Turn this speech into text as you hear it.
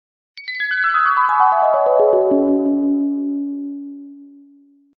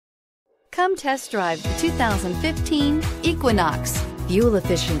Come test drive the 2015 Equinox. Fuel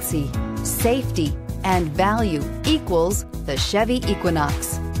efficiency, safety, and value equals the Chevy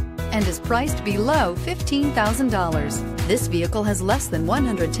Equinox and is priced below $15,000. This vehicle has less than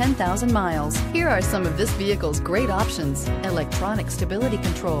 110,000 miles. Here are some of this vehicle's great options: electronic stability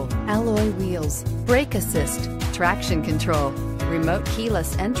control, alloy wheels, brake assist, traction control, remote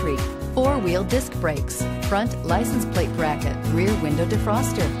keyless entry, four-wheel disc brakes, front license plate bracket, rear window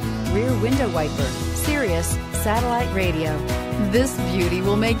defroster, rear window wiper, Sirius satellite radio. This beauty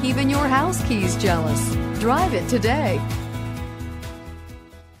will make even your house keys jealous. Drive it today.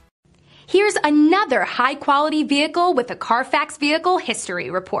 Here's another high-quality vehicle with a Carfax Vehicle History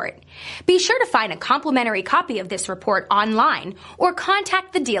Report. Be sure to find a complimentary copy of this report online or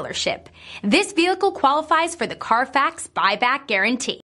contact the dealership. This vehicle qualifies for the Carfax Buyback Guarantee.